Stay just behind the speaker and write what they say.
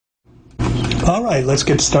All right, let's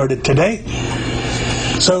get started today.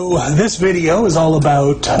 So this video is all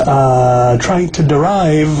about trying to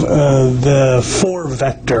derive the 4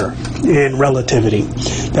 vector in relativity.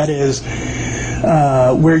 That is,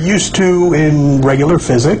 we're used to, in regular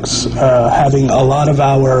physics, having a lot of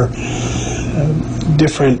our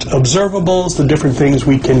different observables, the different things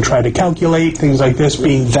we can try to calculate, things like this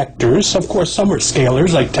being vectors. Of course, some are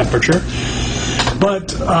scalars, like temperature,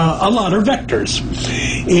 but a lot are vectors.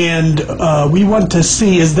 And we want to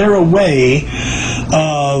see, is there a way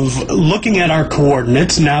of looking at our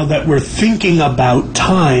coordinates now that we're thinking about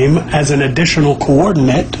time as an additional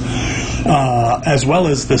coordinate, as well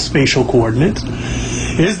as the spatial coordinates?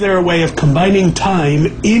 Is there a way of combining time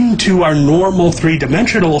into our normal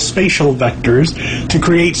three-dimensional spatial vectors to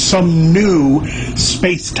create some new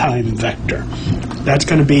space-time vector? That's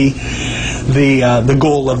going to be the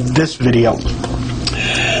goal of this video.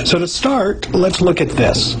 So to start, let's look at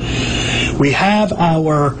this. We have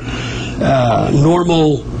our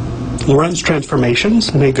normal Lorentz transformations,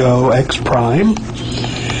 and they go x prime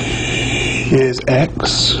is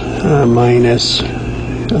x minus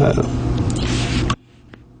ut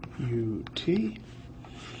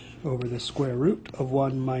over the square root of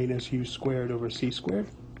 1 minus u squared over c squared.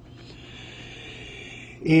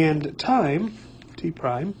 And time, t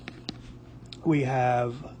prime, we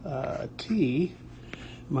have t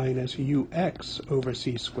minus ux over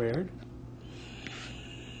c squared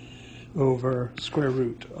over square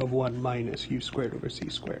root of 1 minus u squared over c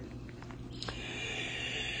squared.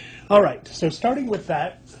 All right, so starting with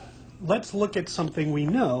that, let's look at something we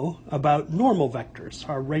know about normal vectors,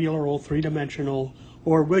 our regular old three-dimensional,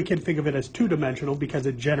 or we can think of it as two-dimensional because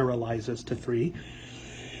it generalizes to 3.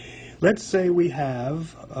 Let's say we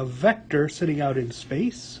have a vector sitting out in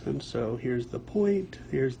space, and so here's the point,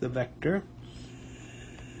 here's the vector.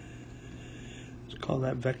 Let's call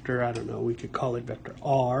that vector, I don't know, we could call it vector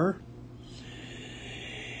r.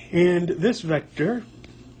 And this vector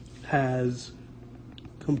has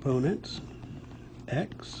components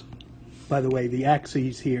x. By the way, the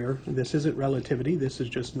axes here, this isn't relativity, this is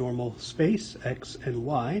just normal space, x and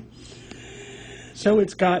y. So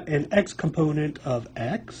it's got an x component of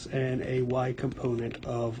x and a y component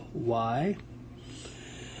of y.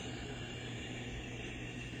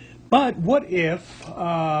 But what if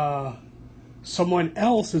someone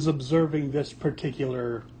else is observing this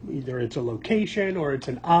particular, either it's a location or it's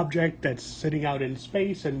an object that's sitting out in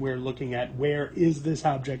space and we're looking at where is this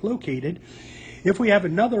object located. If we have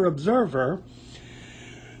another observer,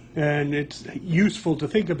 and it's useful to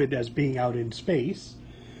think of it as being out in space,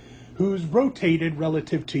 who's rotated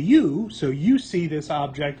relative to you, so you see this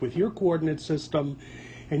object with your coordinate system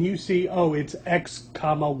and you see, oh, it's x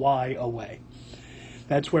comma y away.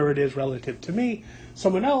 That's where it is relative to me.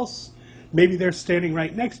 Someone else, maybe they're standing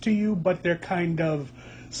right next to you, but they're kind of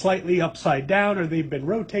slightly upside down, or they've been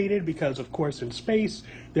rotated because, of course, in space,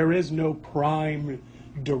 there is no prime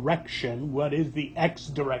direction. What is the x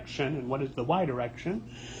direction and what is the y direction?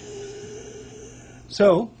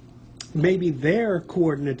 So maybe their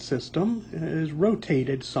coordinate system is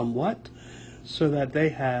rotated somewhat so that they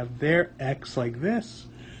have their x like this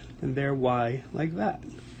and their y like that.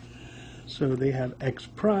 So they have x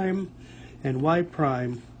prime and y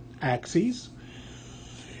prime axes,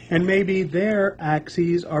 and maybe their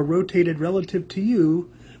axes are rotated relative to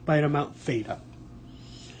you by an amount theta.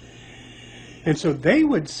 And so they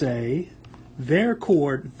would say their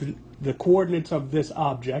the coordinates of this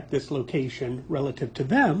object, this location, relative to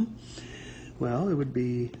them, well, it would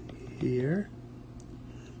be here.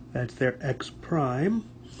 That's their x prime.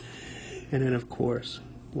 And then, of course,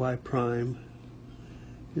 y prime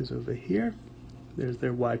is over here. There's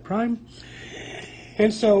their y prime.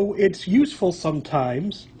 And so it's useful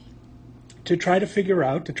sometimes to try to figure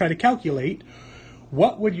out, to try to calculate,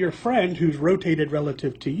 what would your friend who's rotated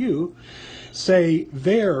relative to you say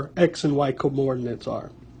their x and y coordinates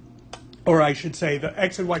are? Or I should say the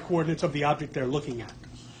x and y coordinates of the object they're looking at.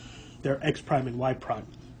 Their x prime and y prime.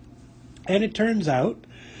 And it turns out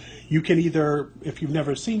you can either, if you've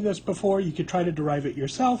never seen this before, you could try to derive it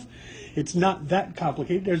yourself. It's not that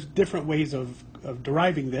complicated. There's different ways of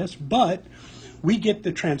deriving this, but we get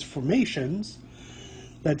the transformations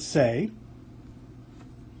that say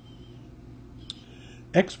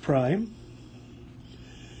x prime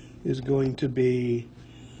is going to be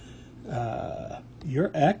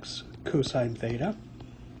your x cosine theta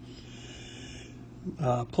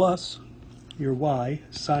plus your y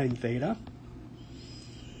sine theta,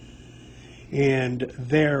 and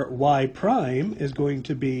their y prime is going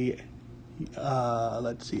to be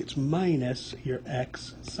let's see, it's minus your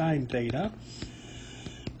x sine theta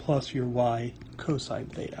plus your y cosine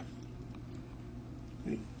theta.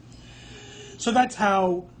 So that's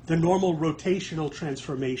how the normal rotational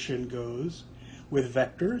transformation goes with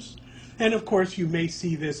vectors. And of course, you may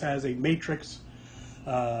see this as a matrix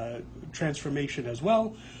transformation as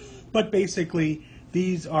well. But basically,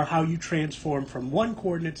 these are how you transform from one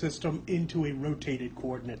coordinate system into a rotated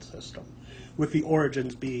coordinate system, with the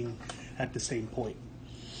origins being at the same point.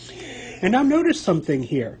 And now notice something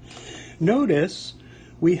here. Notice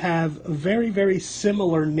we have a very, very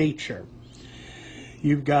similar nature.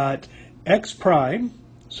 You've got x prime,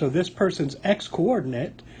 so this person's x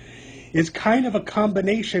coordinate is kind of a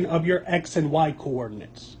combination of your x and y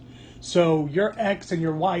coordinates. So your x and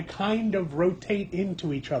your y kind of rotate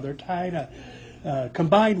into each other, kind of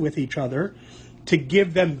combine with each other to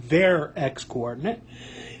give them their x coordinate.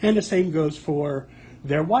 And the same goes for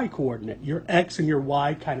their y coordinate. Your x and your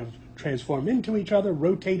y kind of transform into each other,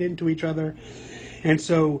 rotate into each other. And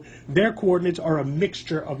so their coordinates are a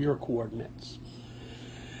mixture of your coordinates.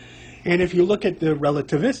 And if you look at the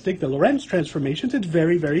relativistic, the Lorentz transformations, it's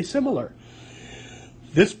very, very similar.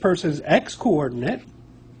 This person's x coordinate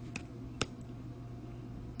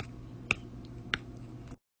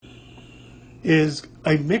is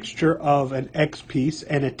a mixture of an x piece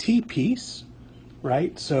and a t piece,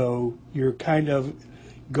 right? So you're kind of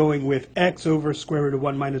going with x over square root of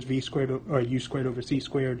 1 minus v squared, or u squared over c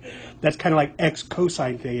squared. That's kind of like x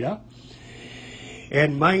cosine theta.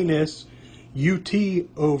 And minus ut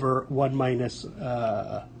over 1 minus v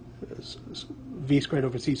squared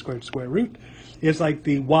over c squared square root is like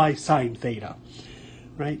the y sine theta,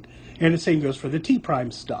 right? And the same goes for the t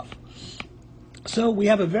prime stuff. So we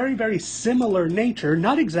have a very, very similar nature,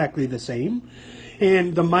 not exactly the same.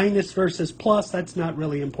 And the minus versus plus, that's not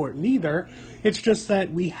really important either. It's just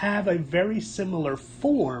that we have a very similar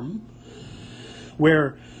form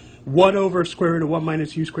where 1 over square root of 1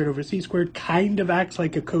 minus u squared over c squared kind of acts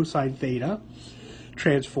like a cosine theta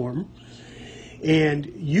transform. And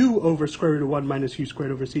u over square root of 1 minus u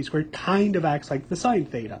squared over c squared kind of acts like the sine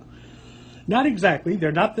theta. Not exactly,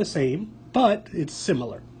 they're not the same, but it's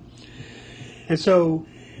similar. And so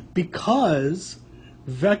because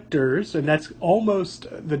vectors, and that's almost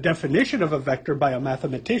the definition of a vector by a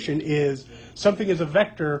mathematician, is something is a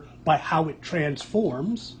vector by how it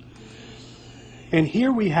transforms. And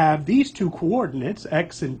here we have these two coordinates,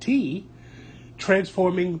 x and t,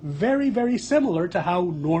 transforming very, very similar to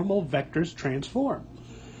how normal vectors transform.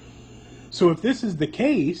 So if this is the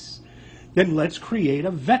case, then let's create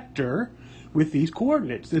a vector with these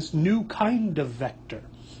coordinates, this new kind of vector,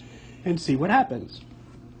 and see what happens.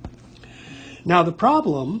 Now the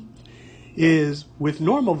problem is with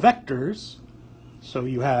normal vectors, so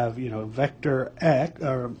you have, vector x,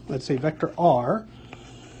 or let's say vector r,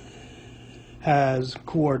 has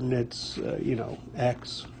coordinates,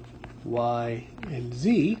 x, y, and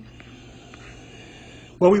z.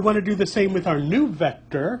 Well, we want to do the same with our new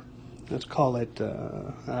vector. Let's call it,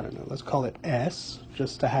 let's call it s,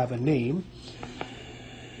 just to have a name.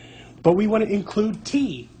 But we want to include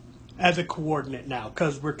t as a coordinate now,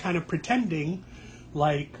 because we're kind of pretending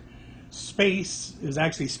like space is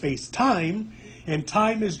actually space-time, and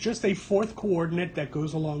time is just a fourth coordinate that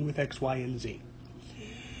goes along with x, y, and z.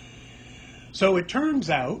 So it turns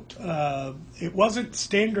out it wasn't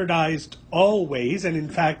standardized always, and in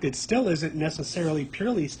fact it still isn't necessarily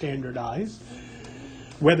purely standardized,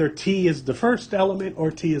 whether t is the first element or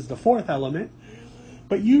t is the fourth element,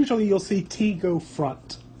 but usually you'll see t go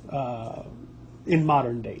front in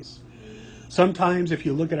modern days. Sometimes if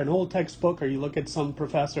you look at an old textbook or you look at some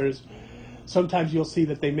professors, sometimes you'll see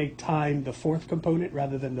that they make time the fourth component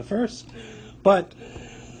rather than the first. But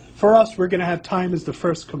for us, we're going to have time as the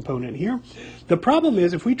first component here. The problem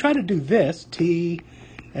is if we try to do this, t,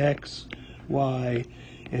 x, y,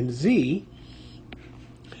 and z,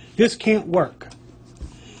 this can't work.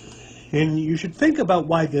 And you should think about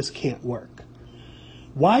why this can't work.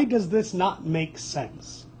 Why does this not make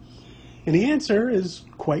sense? And the answer is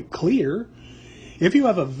quite clear. If you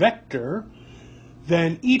have a vector,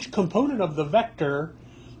 then each component of the vector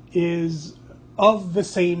is of the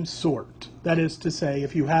same sort. That is to say,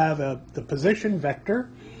 if you have the position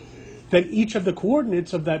vector, then each of the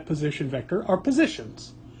coordinates of that position vector are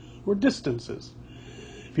positions or distances.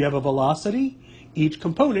 If you have a velocity, each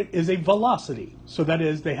component is a velocity. So that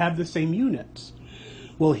is, they have the same units.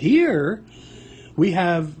 Well, here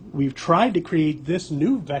we've tried to create this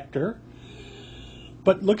new vector,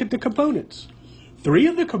 but look at the components. 3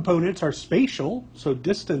 of the components are spatial, so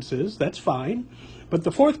distances, that's fine. But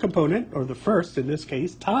the fourth component, or the first in this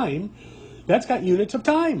case, time, that's got units of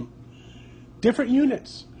time. Different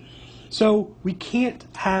units. So we can't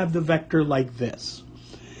have the vector like this.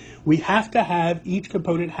 we have to have each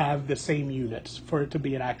component have the same units for it to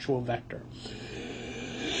be an actual vector.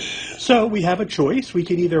 So we have a choice. We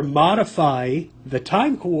can either modify the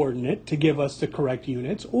time coordinate to give us the correct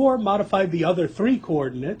units, or modify the other 3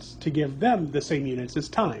 coordinates to give them the same units as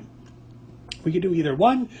time. We can do either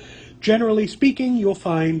one. Generally speaking, you'll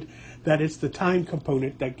find that it's the time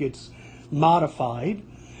component that gets modified.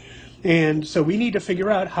 And so we need to figure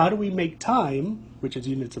out, how do we make time, which is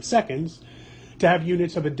units of seconds, to have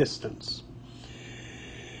units of a distance?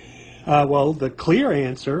 Well, the clear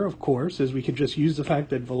answer, of course, is we could just use the fact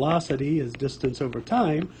that velocity is distance over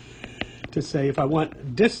time to say if I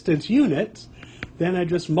want distance units, then I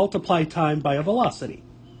just multiply time by a velocity.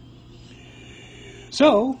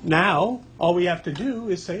 So now all we have to do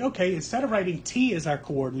is say, okay, instead of writing t as our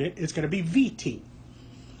coordinate, it's going to be vt.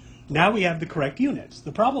 Now we have the correct units.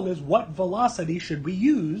 The problem is, what velocity should we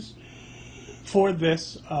use for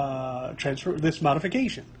this this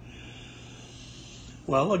modification?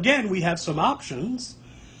 Well, again, we have some options.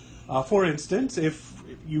 For instance, if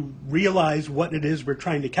you realize what it is we're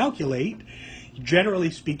trying to calculate, generally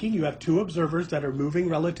speaking, you have 2 observers that are moving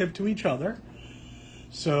relative to each other.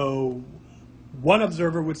 So one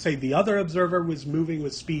observer would say the other observer was moving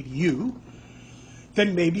with speed u.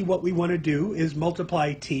 Then maybe what we want to do is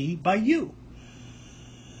multiply t by u.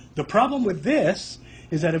 The problem with this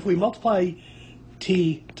is that if we multiply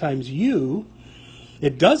t times u,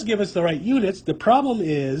 it does give us the right units. The problem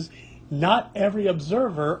is, not every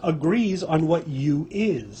observer agrees on what u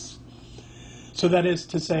is. So that is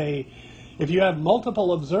to say, if you have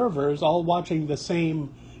multiple observers all watching the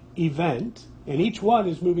same event, and each one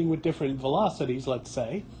is moving with different velocities, let's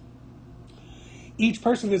say, each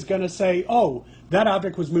person is going to say, oh, that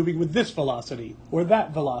object was moving with this velocity, or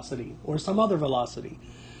that velocity, or some other velocity.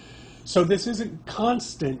 So this isn't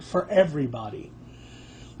constant for everybody.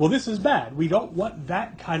 Well, this is bad. We don't want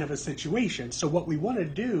that kind of a situation. So what we want to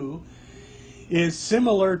do is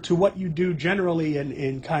similar to what you do generally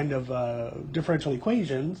in kind of differential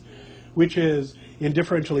equations, which is, in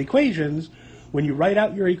differential equations, when you write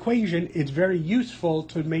out your equation, it's very useful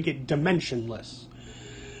to make it dimensionless.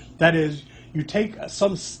 That is, you take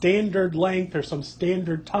some standard length or some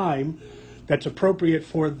standard time that's appropriate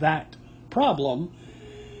for that problem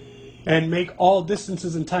and make all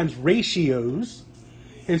distances and times ratios.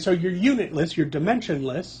 And so you're unitless, you're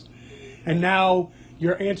dimensionless, and now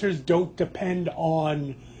your answers don't depend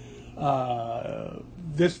on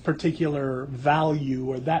this particular value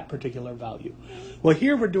or that particular value. Well,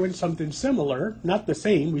 here we're doing something similar, not the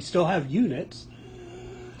same, we still have units.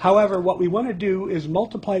 However, what we want to do is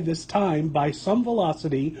multiply this time by some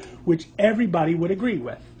velocity which everybody would agree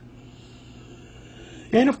with.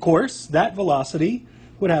 And of course, that velocity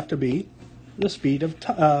would have to be the speed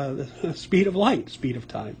of light, speed of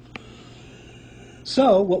time.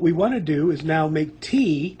 So what we want to do is now make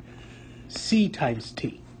t c times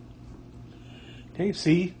t. Okay,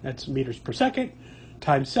 c, that's meters per second,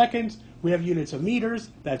 times seconds. We have units of meters.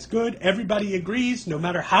 That's good. Everybody agrees, no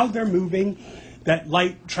matter how they're moving, that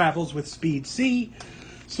light travels with speed c.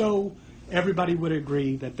 So everybody would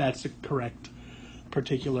agree that that's the correct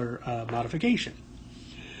particular modification.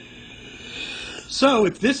 So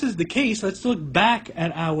if this is the case, let's look back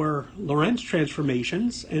at our Lorentz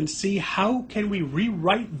transformations and see how can we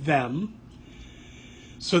rewrite them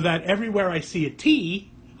so that everywhere I see a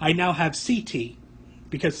t, I now have ct,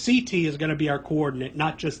 because ct is going to be our coordinate,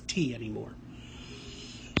 not just t anymore.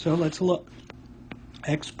 So let's look.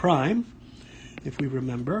 X prime, if we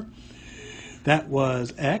remember, that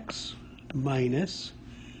was x minus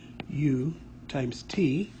u times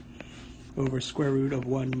t over square root of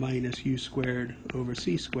 1 minus u squared over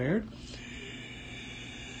c squared.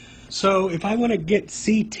 So if I want to get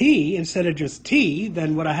ct instead of just t,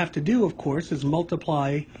 then what I have to do, of course, is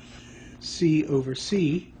multiply c over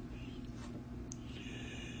c,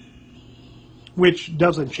 which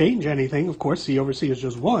doesn't change anything. Of course, c over c is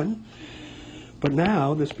just 1. But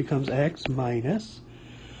now this becomes x minus,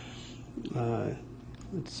 let's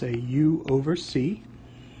say, u over c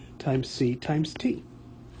times t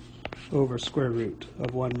over square root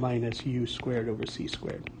of 1 minus u squared over c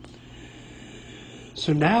squared.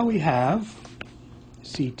 So now we have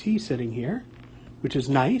ct sitting here, which is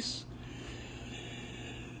nice.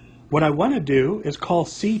 What I want to do is call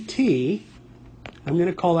ct, I'm going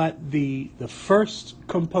to call that the first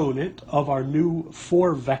component of our new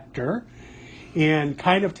 4 vector. And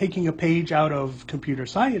kind of taking a page out of computer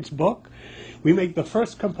science book, we make the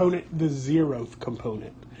first component the 0th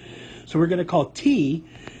component. So we're going to call t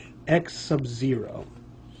x sub 0,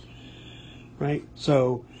 right?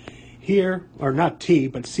 So here, or not t,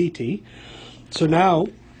 but ct. So now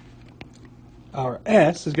our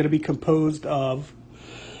S is going to be composed of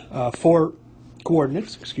 4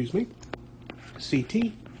 coordinates,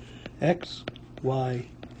 CT, X, Y,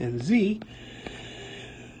 and Z,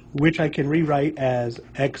 which I can rewrite as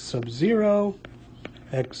X sub 0,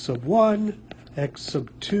 X sub 1, X sub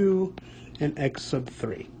 2, and X sub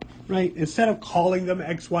 3, right? Instead of calling them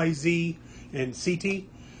X, Y, Z, and CT,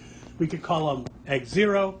 we could call them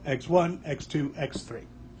X0, X1, X2, X3.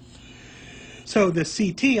 So the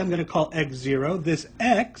CT I'm going to call X0. This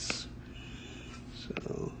X,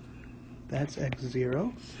 so that's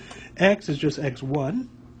X0. X is just X1.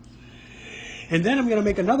 And then I'm going to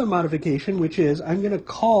make another modification, which is I'm going to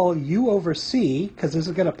call U over C, because this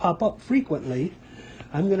is going to pop up frequently,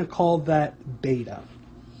 I'm going to call that beta.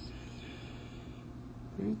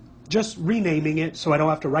 Just renaming it so I don't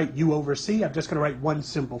have to write U over C. I'm just going to write one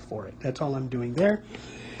symbol for it. That's all I'm doing there.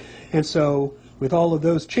 And so with all of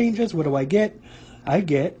those changes, what do I get? I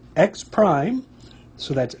get X prime,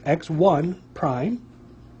 so that's X1 prime,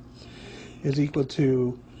 is equal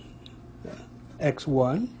to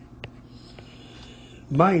X1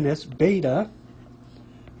 minus beta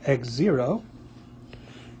X0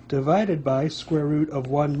 divided by square root of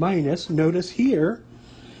 1 minus, notice here,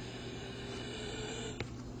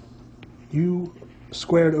 U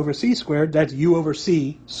squared over C squared, that's U over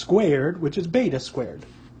C squared, which is beta squared.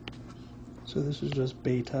 So this is just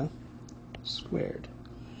beta squared.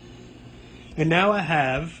 And now I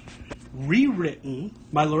have rewritten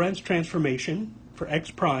my Lorentz transformation for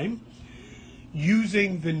X prime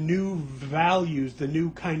using the new values, the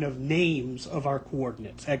new kind of names of our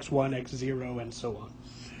coordinates, X1, X0, and so on.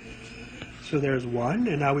 So there's 1,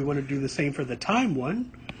 and now we want to do the same for the time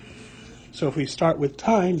one. So if we start with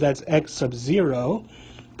time, that's X sub 0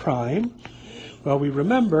 prime. Well, we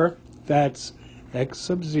remember that's X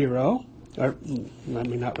sub 0, or let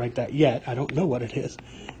me not write that yet, I don't know what it is.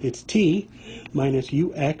 It's T minus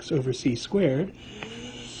UX over C squared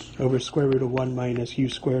over square root of 1 minus U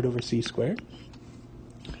squared over C squared.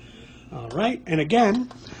 All right, and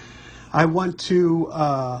again, I want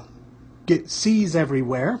to get C's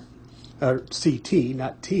everywhere, or CT,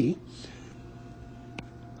 not T.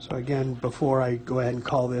 So again, before I go ahead and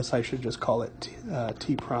call this, I should just call it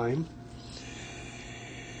T prime.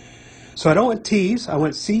 So I don't want T's, I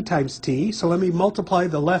want C times T. So let me multiply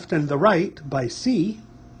the left and the right by C.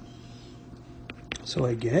 So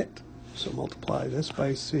I get, so multiply this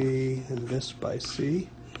by C and this by C.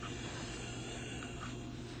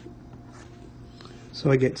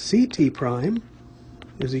 So I get CT prime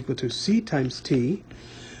is equal to C times T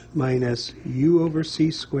minus U over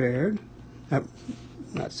C squared,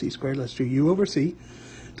 not C squared, let's do U over C,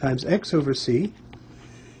 times X over C,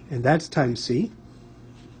 and that's times C.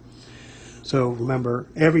 So remember,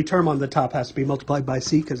 every term on the top has to be multiplied by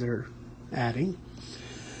C because they're adding.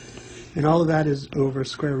 And all of that is over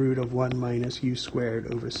square root of 1 minus U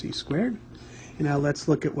squared over C squared. And now let's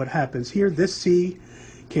look at what happens here. This C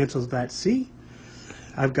cancels that C.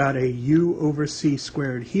 I've got a U over C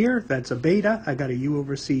squared here, that's a beta. I've got a U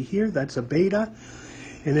over C here, that's a beta.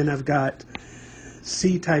 And then I've got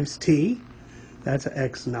C times T, that's an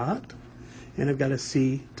X naught. And I've got a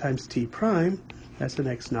C times T prime, that's an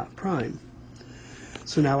X naught prime.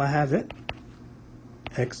 So now I have it,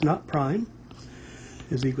 X naught prime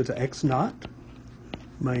is equal to X naught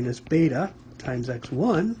minus beta times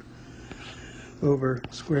X1 over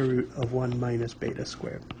square root of 1 minus beta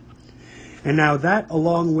squared. And now that,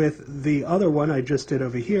 along with the other one I just did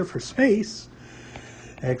over here for space,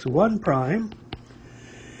 X1 prime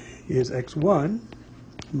is X1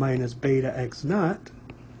 minus beta X naught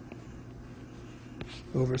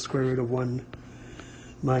over square root of 1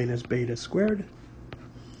 minus beta squared.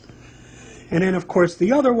 And then, of course,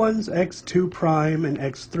 the other ones, X2 prime and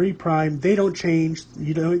X3 prime, they don't change.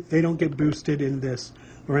 They don't get boosted in this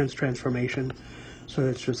Lorentz transformation. So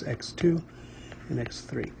it's just X2 and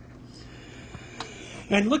X3.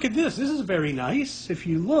 And look at this. This is very nice. If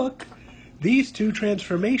you look, these two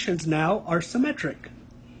transformations now are symmetric.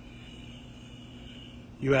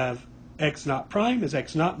 You have X naught prime is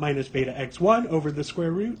X naught minus beta X1 over the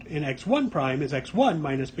square root, and X1 prime is X1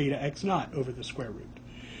 minus beta X naught over the square root.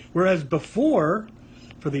 Whereas before,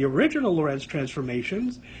 for the original Lorentz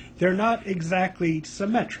transformations, they're not exactly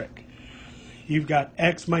symmetric. You've got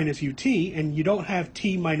X minus UT, and you don't have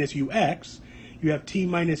T minus UX. You have T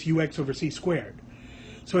minus UX over C squared.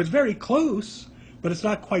 So it's very close, but it's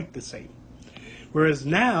not quite the same. Whereas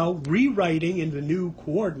now, rewriting in the new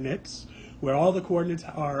coordinates, where all the coordinates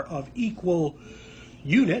are of equal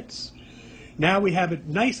units, now we have it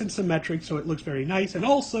nice and symmetric, so it looks very nice. And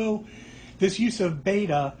also, this use of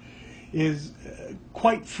beta is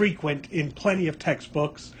quite frequent in plenty of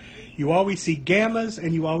textbooks. You always see gammas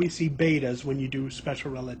and you always see betas when you do special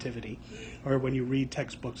relativity or when you read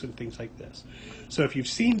textbooks and things like this. So if you've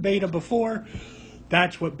seen beta before,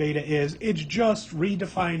 that's what beta is. It's just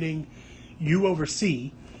redefining u over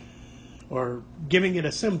c, or giving it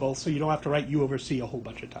a symbol so you don't have to write u over c a whole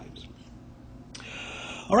bunch of times.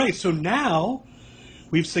 All right, so now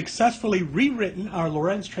we've successfully rewritten our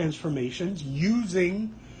Lorentz transformations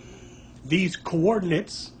using these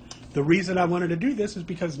coordinates. The reason I wanted to do this is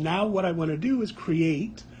because now what I want to do is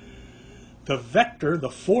create the vector, the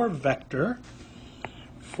 4 vector,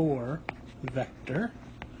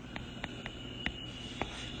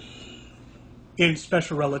 in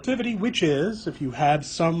special relativity, which is, if you have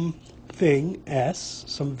something S,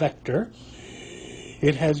 some vector,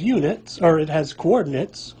 it has units, or it has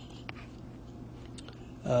coordinates,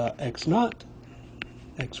 x0,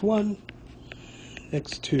 x1,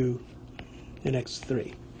 x2, and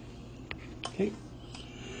x3. Okay.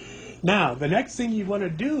 Now, the next thing you want to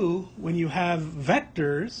do when you have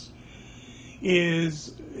vectors is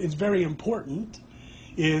very important,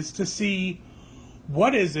 is to see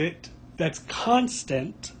what is it that's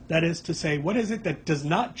constant, that is to say, what is it that does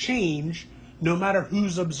not change no matter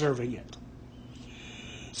who's observing it.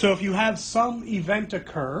 So if you have some event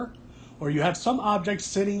occur, or you have some object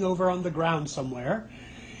sitting over on the ground somewhere,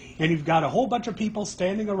 and you've got a whole bunch of people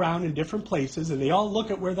standing around in different places, and they all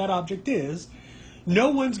look at where that object is, no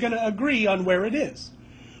one's going to agree on where it is.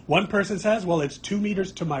 One person says, well, it's 2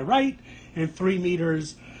 meters to my right and 3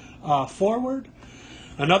 meters forward.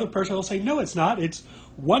 Another person will say, no, it's not. It's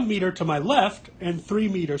 1 meter to my left and 3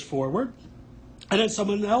 meters forward. And then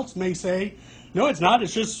someone else may say, no, it's not.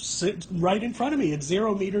 It's just right in front of me. It's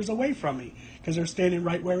 0 meters away from me because they're standing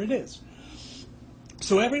right where it is.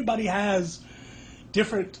 So everybody has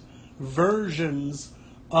different versions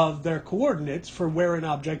of their coordinates for where an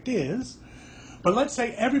object is. But let's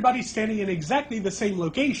say everybody's standing in exactly the same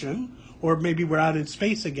location, or maybe we're out in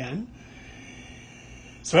space again.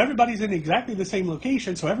 So everybody's in exactly the same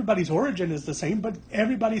location, so everybody's origin is the same, but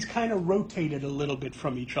everybody's kind of rotated a little bit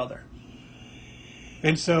from each other.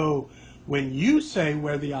 And so when you say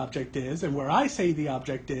where the object is and where I say the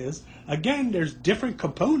object is, again, there's different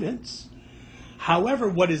components. However,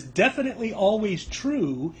 what is definitely always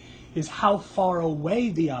true is how far away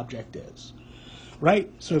the object is,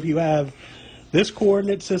 right? So if you have this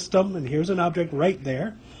coordinate system, and here's an object right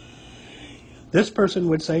there, this person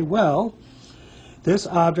would say, well, this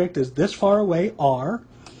object is this far away, r.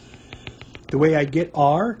 The way I get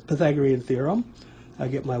r, Pythagorean theorem, I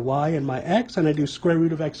get my y and my x, and I do square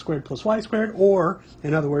root of x squared plus y squared, or,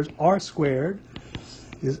 in other words, r squared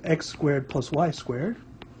is x squared plus y squared.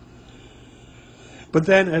 But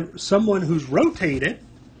then someone who's rotated,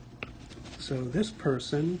 so this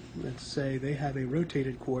person, let's say they have a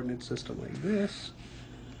rotated coordinate system like this.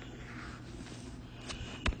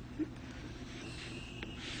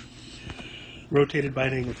 Rotated by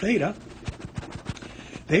an angle theta.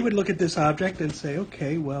 They would look at this object and say,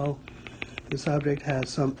 okay, well, this object has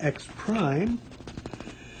some x prime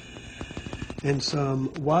and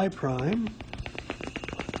some y prime.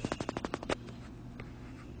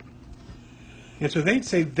 And so they'd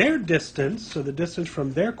say their distance, so the distance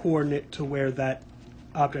from their coordinate to where that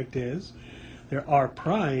object is, their r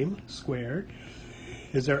prime squared,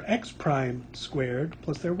 is their x prime squared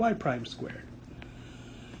plus their y prime squared.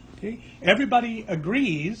 Okay? Everybody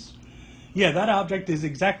agrees, yeah, that object is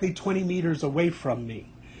exactly 20 meters away from me.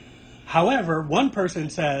 However, one person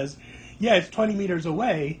says, yeah, it's 20 meters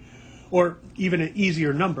away, or even an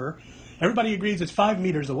easier number. Everybody agrees it's 5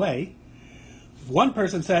 meters away. One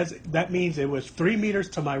person says that means it was 3 meters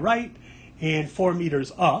to my right and 4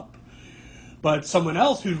 meters up. But someone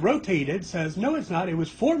else who's rotated says, no, it's not. It was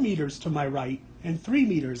 4 meters to my right and 3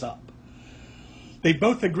 meters up. They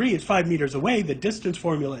both agree it's 5 meters away. The distance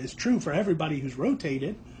formula is true for everybody who's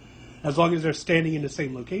rotated, as long as they're standing in the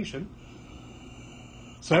same location.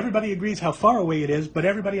 So everybody agrees how far away it is, but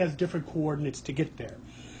everybody has different coordinates to get there.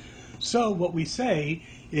 So what we say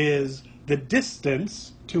is the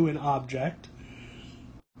distance to an object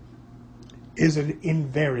is an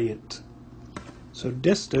invariant. So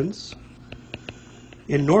distance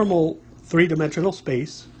in normal three-dimensional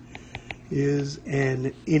space is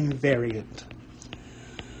an invariant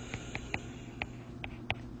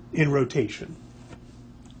in rotation.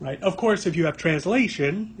 Right? Of course, if you have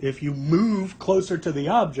translation, if you move closer to the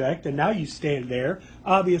object and now you stand there,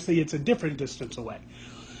 obviously it's a different distance away.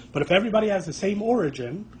 But if everybody has the same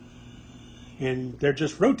origin and they're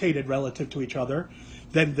just rotated relative to each other,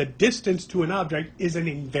 then the distance to an object is an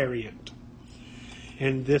invariant.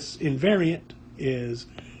 And this invariant is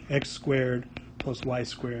x squared plus y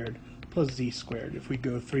squared plus z squared if we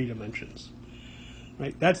go 3 dimensions.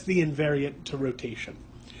 Right? That's the invariant to rotation.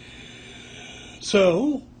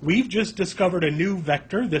 So we've just discovered a new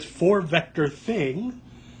vector, this 4-vector thing,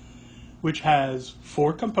 which has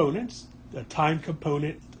 4 components, a time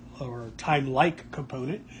component or time-like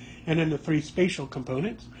component, and then the 3 spatial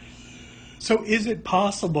components. So is it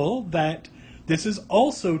possible that this is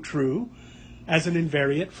also true as an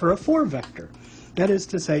invariant for a 4-vector? That is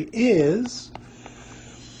to say, is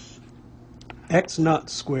x0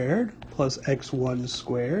 squared plus x1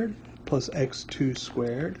 squared plus x2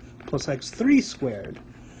 squared plus x3 squared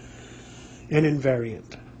an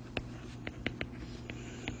invariant?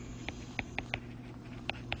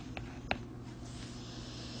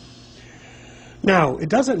 Now, it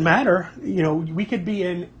doesn't matter, we could be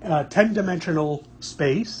in a 10-dimensional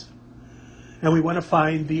space and we want to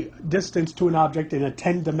find the distance to an object in a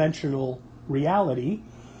 10-dimensional reality.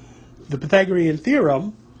 The Pythagorean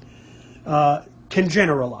theorem can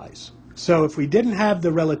generalize. So if we didn't have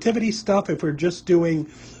the relativity stuff, if we're just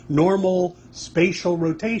doing normal spatial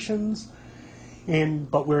rotations,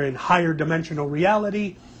 but we're in higher dimensional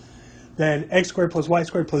reality, then x squared plus y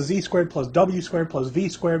squared plus z squared plus w squared plus v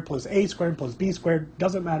squared plus a squared plus b squared,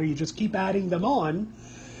 doesn't matter, you just keep adding them on,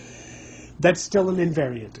 that's still an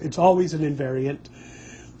invariant. It's always an invariant.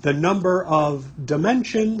 The number of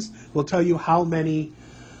dimensions will tell you how many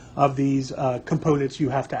of these components you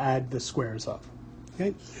have to add the squares of.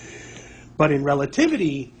 Okay? But in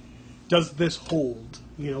relativity, does this hold?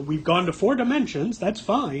 We've gone to 4 dimensions, that's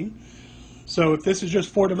fine. So if this is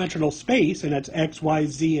just 4-dimensional space, and that's x, y,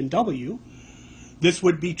 z, and w, this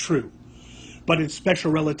would be true. But in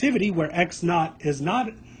special relativity, where x naught is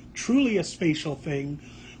not truly a spatial thing,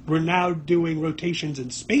 we're now doing rotations in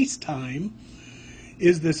space-time.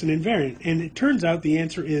 Is this an invariant? And it turns out the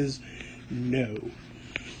answer is no.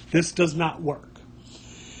 This does not work.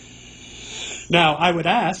 Now, I would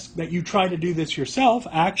ask that you try to do this yourself.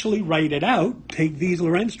 Actually write it out. Take these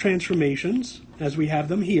Lorentz transformations, as we have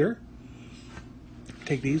them here.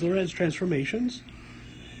 Take these Lorentz transformations.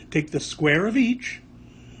 Take the square of each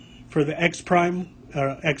for the x prime,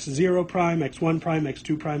 x0 prime, x1 prime,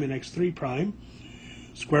 x2 prime, and x3 prime.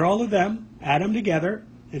 Square all of them, add them together,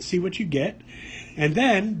 and see what you get. And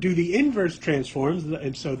then do the inverse transforms,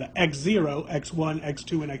 and so the x0, x1,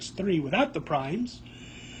 x2, and x3 without the primes.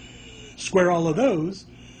 Square all of those,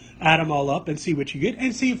 add them all up, and see what you get,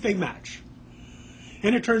 and see if they match.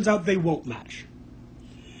 And it turns out they won't match.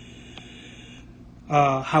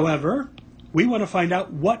 However, we want to find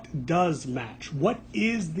out what does match. What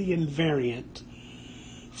is the invariant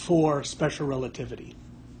for special relativity?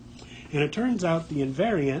 And it turns out the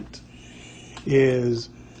invariant is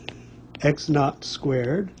x0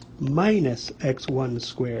 squared minus x1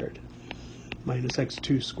 squared minus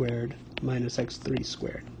x2 squared minus x3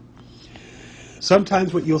 squared.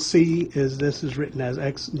 Sometimes what you'll see is this is written as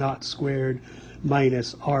x0 squared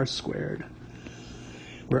minus r squared,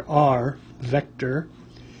 where r, vector,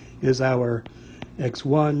 is our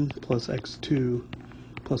x1 plus x2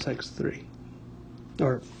 plus x3.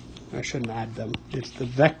 Or, I shouldn't add them. It's the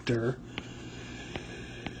vector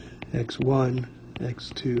x1,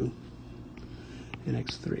 x2, and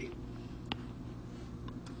x3.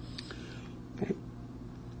 Okay.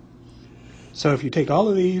 So if you take all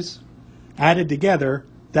of these added together,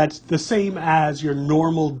 that's the same as your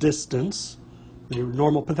normal distance, your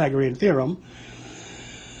normal Pythagorean theorem.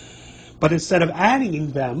 But instead of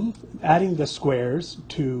adding them, adding the squares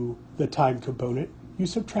to the time component, you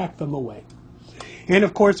subtract them away. And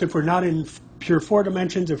of course, if we're not in pure 4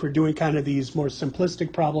 dimensions, if we're doing kind of these more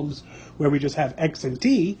simplistic problems where we just have x and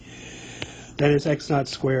t, then it's x0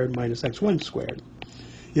 squared minus x1 squared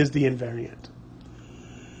is the invariant.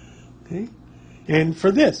 Okay? And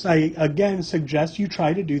for this, I again suggest you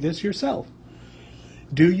try to do this yourself.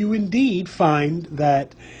 Do you indeed find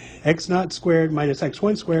that x0 squared minus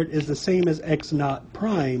x1 squared is the same as x0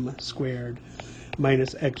 prime squared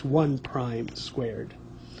minus x1 prime squared?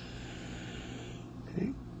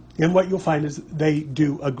 Okay. And what you'll find is they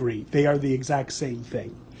do agree. They are the exact same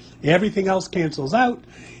thing. Everything else cancels out,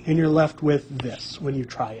 and you're left with this when you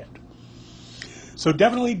try it. So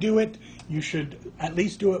definitely do it. You should at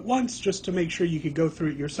least do it once just to make sure you can go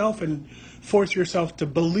through it yourself and force yourself to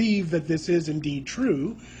believe that this is indeed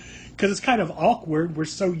true, because it's kind of awkward. We're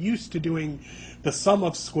so used to doing the sum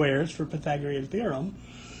of squares for Pythagorean theorem,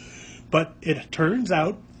 but it turns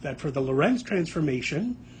out that for the Lorentz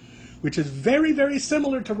transformation, which is very, very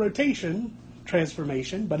similar to rotation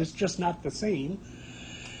transformation, but it's just not the same,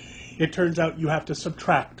 it turns out you have to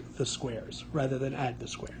subtract the squares rather than add the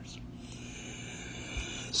squares.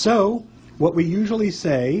 So what we usually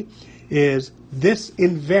say is this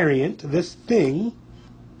invariant, this thing,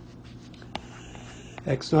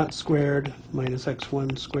 x naught squared minus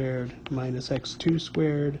x1 squared minus x2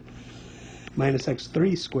 squared minus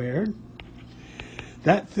x3 squared.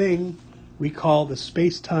 That thing we call the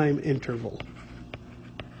space-time interval.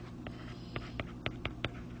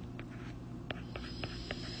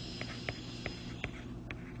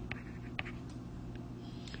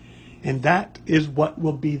 And that is what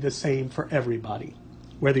will be the same for everybody.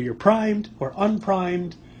 Whether you're primed or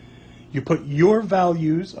unprimed, you put your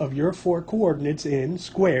values of your 4 coordinates in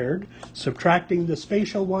squared, subtracting the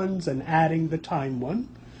spatial ones and adding the time one.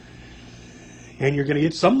 And you're going to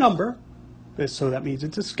get some number, so that means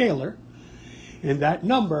it's a scalar. And that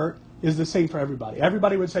number is the same for everybody.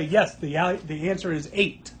 Everybody would say, yes, the answer is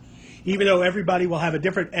 8. Even though everybody will have a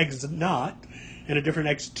different x naught, and a different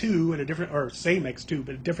x2, and a different, or same x2,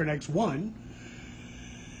 but a different x1.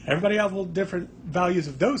 Everybody has different values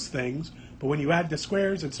of those things, but when you add the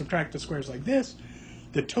squares and subtract the squares like this,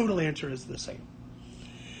 the total answer is the same.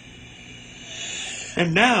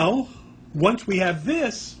 And now, once we have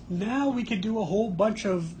this, now we can do a whole bunch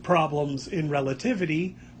of problems in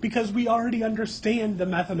relativity because we already understand the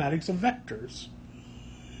mathematics of vectors.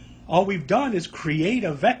 All we've done is create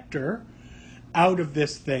a vector out of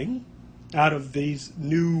this thing, out of these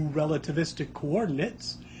new relativistic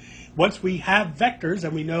coordinates. Once we have vectors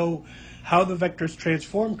and we know how the vectors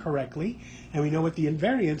transform correctly and we know what the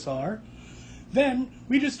invariants are, then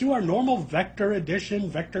we just do our normal vector addition,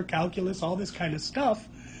 vector calculus, all this kind of stuff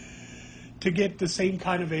to get the same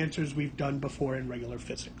kind of answers we've done before in regular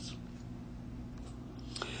physics.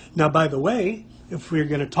 Now, by the way, if we're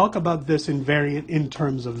going to talk about this invariant in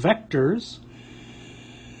terms of vectors,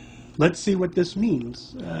 let's see what this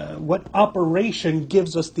means. What operation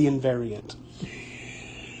gives us the invariant?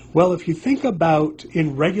 Well, if you think about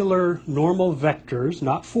in regular normal vectors,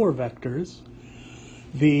 not 4 vectors,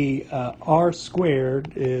 the r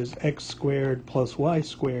squared is x squared plus y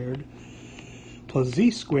squared plus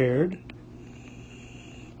z squared.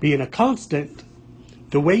 Being a constant,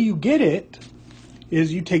 the way you get it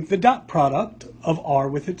is you take the dot product of r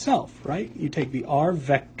with itself, right? You take the r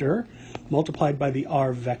vector multiplied by the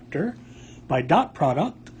r vector by dot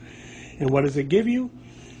product, and what does it give you?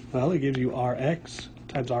 Well, it gives you rx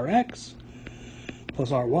times rx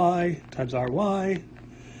plus ry times ry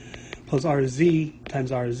plus rz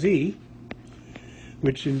times rz,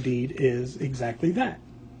 which indeed is exactly that.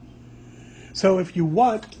 So if you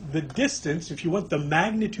want the distance, if you want the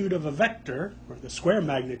magnitude of a vector, or the square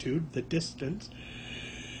magnitude, the distance,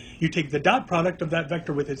 you take the dot product of that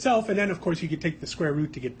vector with itself, and then of course you can take the square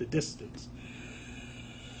root to get the distance.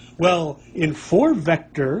 Well, in 4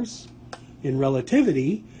 vectors, in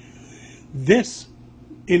relativity, this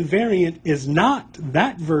invariant is not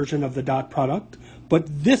that version of the dot product, but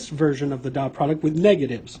this version of the dot product with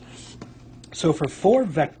negatives. So for 4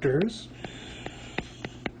 vectors,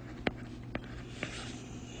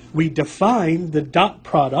 we define the dot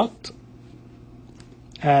product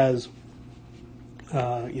as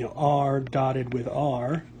r dotted with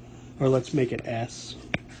r, or let's make it s.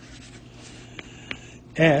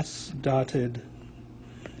 S dotted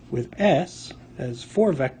with s as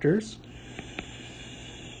 4 vectors.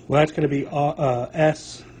 Well, that's going to be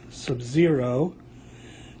s sub 0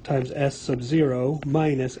 times s sub 0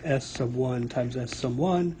 minus s sub 1 times s sub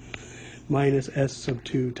 1 minus s sub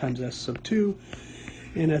 2 times s sub 2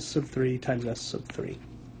 and s sub 3 times s sub 3.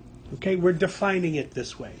 Okay, we're defining it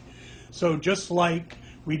this way. So just like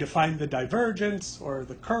we define the divergence or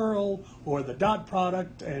the curl or the dot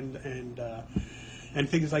product and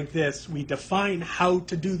things like this, we define how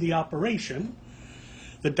to do the operation.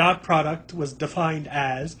 The dot product was defined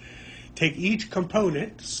as take each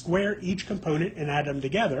component, square each component, and add them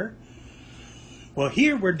together. Well,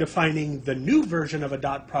 here we're defining the new version of a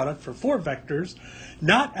dot product for 4 vectors,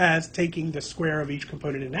 not as taking the square of each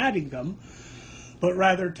component and adding them, but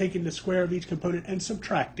rather taking the square of each component and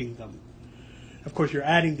subtracting them. Of course, you're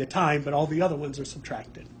adding the time, but all the other ones are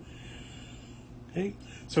subtracted. Okay?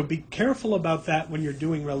 So be careful about that when you're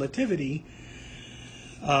doing relativity,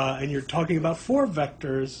 and you're talking about 4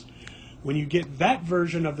 vectors. When you get that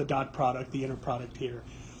version of the dot product, the inner product here,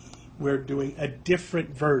 we're doing a different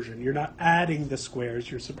version. You're not adding the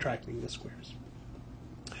squares, you're subtracting the squares.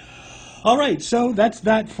 All right, so that's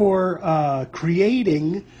that for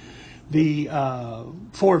creating the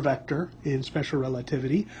 4 vector in special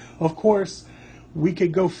relativity. Of course, we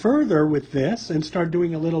could go further with this and start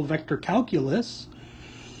doing a little vector calculus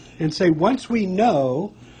and say once we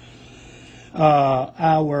know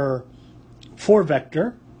our 4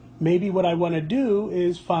 vector, maybe what I want to do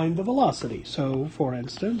is find the velocity. So, for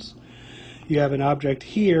instance, you have an object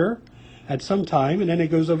here at some time, and then it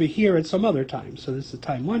goes over here at some other time. So this is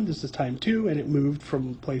time 1, this is time 2, and it moved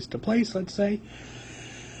from place to place, let's say,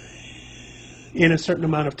 in a certain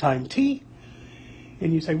amount of time t.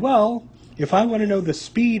 And you say, well, if I want to know the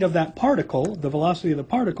speed of that particle, the velocity of the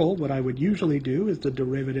particle, what I would usually do is the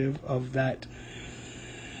derivative of that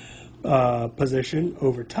position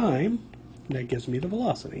over time, and that gives me the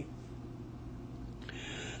velocity.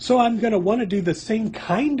 So I'm going to want to do the same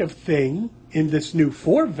kind of thing in this new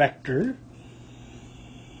 4 vector.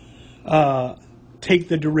 Take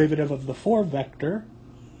the derivative of the 4 vector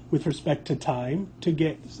with respect to time to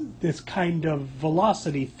get this kind of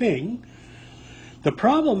velocity thing. The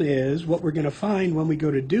problem is, what we're going to find when we go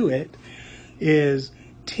to do it is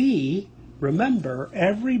t, remember,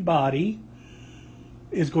 everybody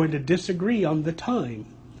is going to disagree on the time.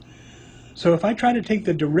 So if I try to take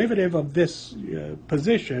the derivative of this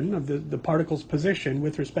position, of the particle's position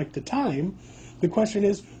with respect to time, the question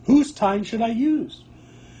is, whose time should I use?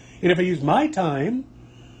 And if I use my time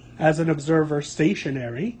as an observer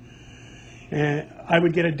stationary, I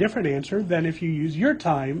would get a different answer than if you use your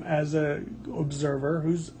time as an observer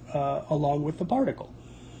who's along with the particle.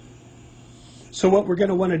 So what we're going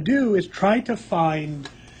to want to do is try to find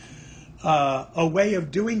a way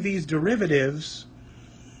of doing these derivatives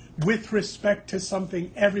with respect to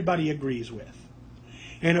something everybody agrees with.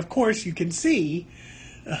 And of course, you can see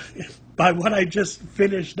by what I just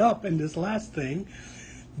finished up in this last thing,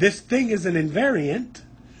 this thing is an invariant.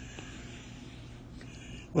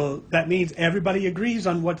 Well, that means everybody agrees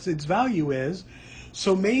on what its value is.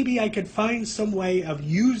 So maybe I could find some way of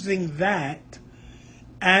using that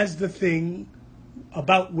as the thing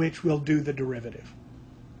about which we'll do the derivative.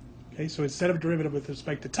 Okay, so instead of derivative with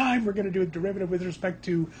respect to time, we're going to do a derivative with respect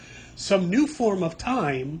to some new form of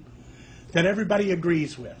time that everybody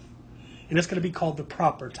agrees with. And it's going to be called the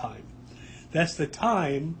proper time. That's the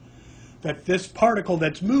time that this particle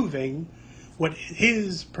that's moving, what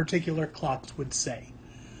his particular clocks would say.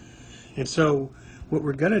 And so what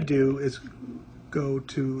we're going to do is go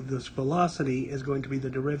to this velocity is going to be the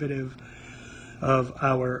derivative of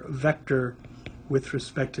our vector with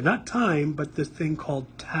respect to not time, but this thing called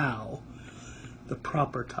tau, the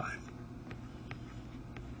proper time.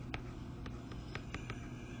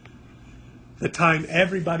 The time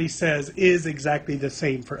everybody says is exactly the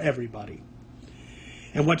same for everybody.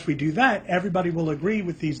 And once we do that, everybody will agree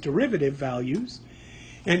with these derivative values.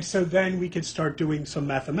 And so then we can start doing some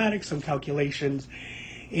mathematics, some calculations.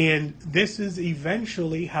 And this is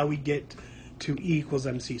eventually how we get to E equals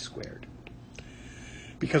mc squared.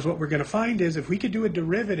 Because what we're going to find is if we could do a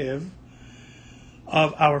derivative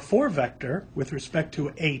of our 4 vector with respect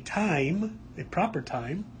to a time, a proper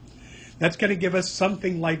time, that's going to give us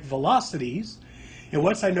something like velocities. And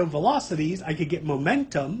once I know velocities, I could get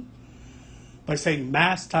momentum by saying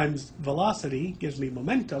mass times velocity gives me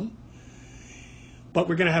momentum. But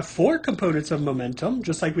we're going to have 4 components of momentum,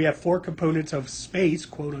 just like we have 4 components of space,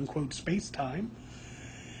 quote-unquote space-time.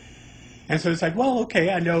 And so it's like, well, okay,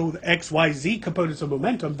 I know the X, Y, Z components of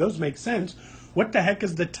momentum. Those make sense. What the heck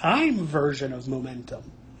is the time version of momentum?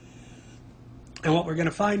 And what we're going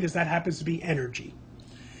to find is that happens to be energy.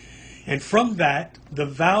 And from that, the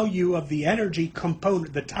value of the energy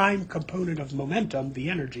component, the time component of momentum, the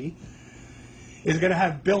energy, is going to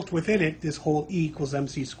have built within it this whole E equals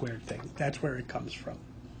mc squared thing. That's where it comes from.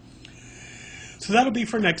 So that'll be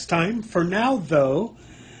for next time. For now, though,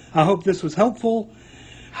 I hope this was helpful.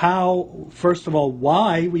 How, first of all,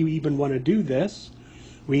 why we even want to do this.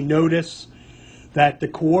 We notice that the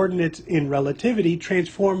coordinates in relativity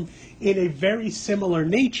transform in a very similar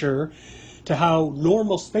nature to how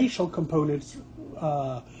normal spatial components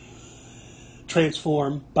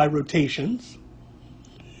transform by rotations.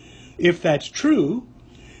 If that's true,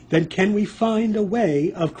 then can we find a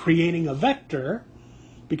way of creating a vector?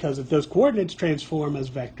 Because if those coordinates transform as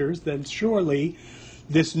vectors, then surely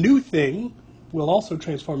this new thing will also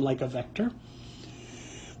transform like a vector.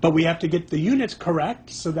 But we have to get the units correct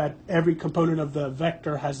so that every component of the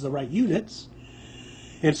vector has the right units.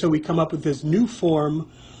 And so we come up with this new form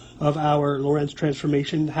of our Lorentz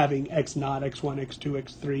transformation having x naught, x1, x2,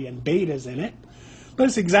 x3, and betas in it. But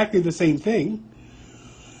it's exactly the same thing.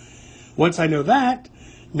 Once I know that,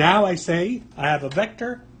 now I say I have a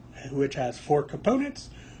vector which has 4 components.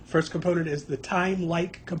 First component is the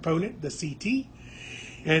time-like component, the CT,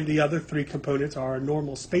 and the other 3 components are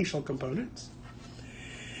normal spatial components.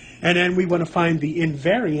 And then we want to find the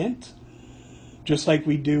invariant, just like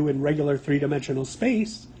we do in regular 3-dimensional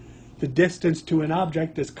space. The distance to an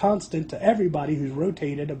object is constant to everybody who's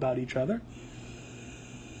rotated about each other.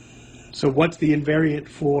 So what's the invariant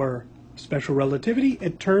for special relativity,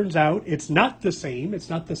 it turns out it's not the same, it's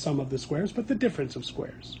not the sum of the squares, but the difference of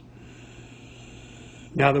squares.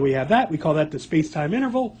 Now that we have that, we call that the space-time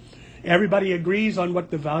interval. Everybody agrees on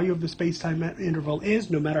what the value of the space-time interval is,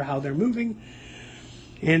 no matter how they're moving.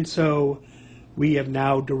 And so we have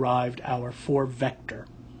now derived our 4-vector.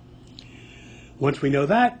 Once we know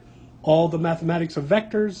that, all the mathematics of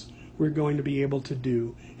vectors we're going to be able to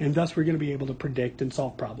do, and thus we're going to be able to predict and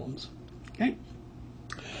solve problems. Okay?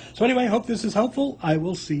 So anyway, I hope this is helpful. I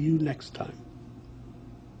will see you next time.